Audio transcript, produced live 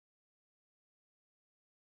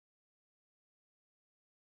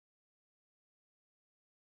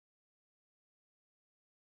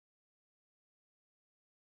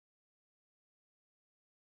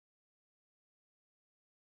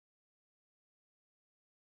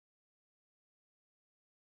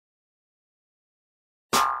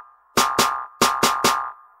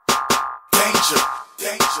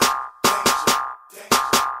danger, danger, danger,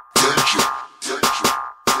 danger,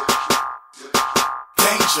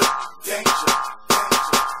 danger, danger,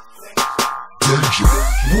 danger.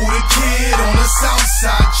 Wooh Da Kid on the south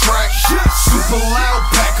side track. Super loud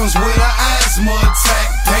pack comes with an asthma attack.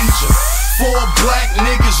 Danger. 4 black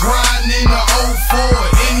niggas riding in the 04.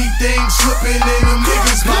 Anything slipping in them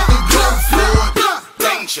niggas got to go for it.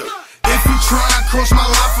 Danger. If you try and cross my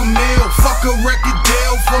life a meal, fuck a record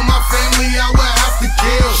deal. For my family I would have to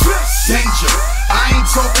kill. Danger. I ain't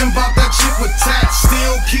talking about that chick with tats.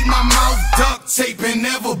 Still keep my mouth duct tape and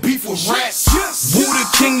never beef with rats. Wooh Da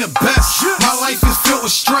King the best. My life is filled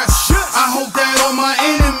with stress. I hope that all my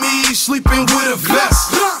enemies sleeping with a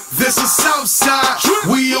vest. This is Southside,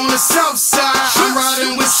 we on the south side. I'm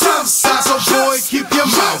riding with Southside, so boy keep your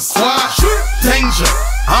mouth quiet. Danger,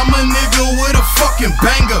 I'm a nigga with a fucking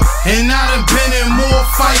banger, and I done been in more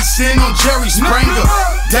fights than on Jerry Springer.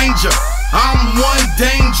 Danger, I'm one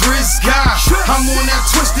dangerous guy. I'm on that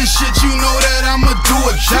twisted shit, you know that I'ma do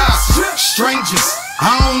or die. Strangers,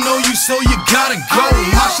 I don't know you, so you gotta go.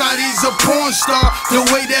 My shawty's a porn star, the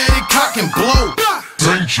way that it cock and blow.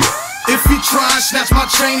 Danger. If he try and snatch my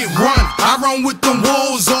chain and run, I run with them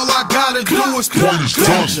wolves, all I gotta do is point his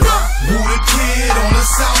gun. Wooh Da Kid on the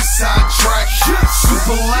south side track.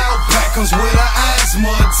 Super loud pack comes with an asthma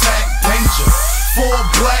attack. Danger. 4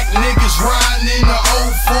 black niggas riding in the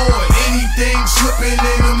 04. Anything slipping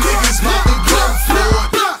in them niggas got to go for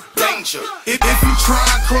it. Danger. If you try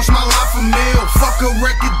and cross my life a meal, fuck a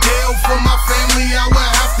record deal. For my family I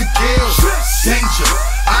would have to kill. Danger.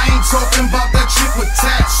 I ain't talking about that chick with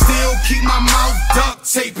tats. Still keep my mouth duct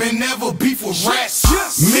tape and never beef with rats.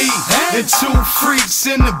 Me and 2 freaks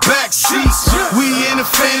in the back seat. We in the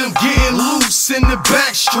Phantom getting loose in the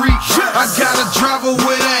back street. I got a driver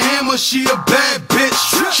with a hammer, she a bad bitch.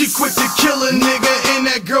 She quick to kill a nigga and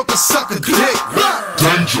that girl can suck a dick.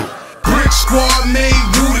 Danger. Brick Squad made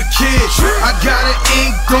Wooh Da Kid. I got it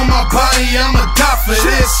inked on my body, I'ma die for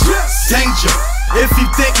this. Danger. If you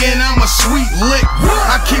thinking I'm a sweet lick,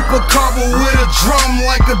 I keep a carver with a drum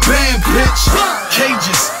like a band, bitch.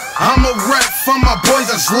 Cages, I'm a rep for my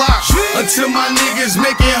boys that's locked. Until my niggas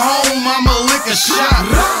make it home, I'ma lick a shot.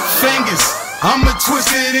 Fingers, I'ma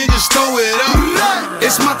twist it and just throw it up.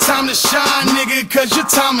 It's my time to shine, nigga, cause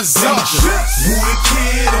your time is up. Wooh Da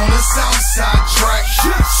Kid on the south side track.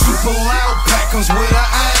 Super loud pack comes with an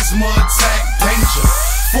asthma attack. Danger.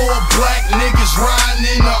 4 black niggas riding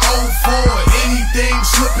in the 04. Anything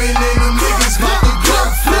slipping in them niggas got to go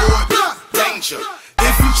for it. Danger.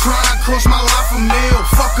 If you try and cross my life a meal,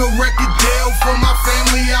 fuck a record deal. For my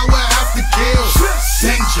family I would have to kill.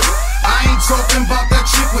 Danger. I ain't talking about that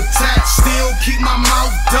chick with tats. Still keep my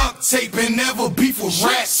mouth duct tape and never beef with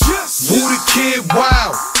rats. Wooh Da Kid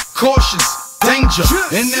wild, cautious, danger.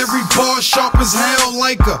 And every bar sharp as hell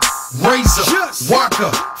like a razor. Walker,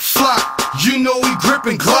 flock, you know he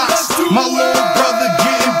gripping Glocks. My little brother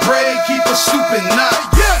getting bread, keep a stupid knot.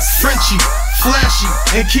 Frenchie, flashy,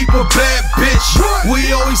 and keep a bad bitch.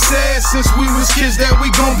 We always said since we was kids that we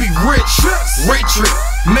gon' be rich. Rachel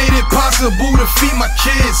made it possible to feed my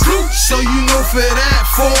kids. So you know for that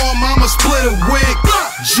form I'ma split a wig.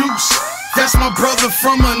 Juice, that's my brother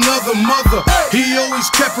from another mother. He always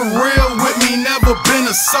kept it real with me, never been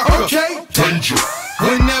a sucker. Danger.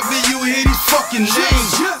 Whenever you hear these fucking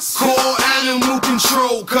names, call animal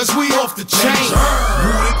control, cause we off the chain.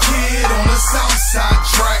 Wooh Da Kid on the south side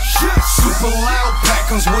track. Super loud pack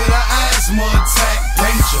comes with an asthma attack.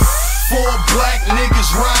 Danger. 4 black niggas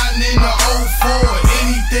riding in the 04.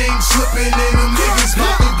 Anything slipping in them niggas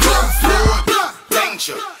got to go for it.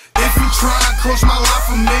 Danger. If you try and cross my life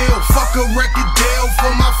a meal, fuck a record deal.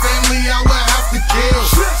 For my family I would have to kill.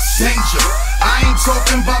 Danger. I ain't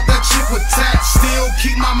talking about that chick with tats. Still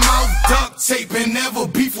keep my mouth duct tape and never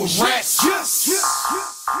beef with rats.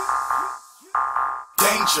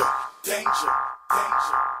 Danger, danger,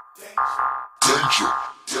 danger, danger, danger,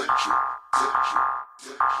 danger, danger,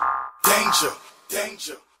 danger,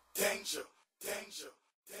 danger, danger, danger,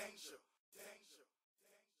 danger.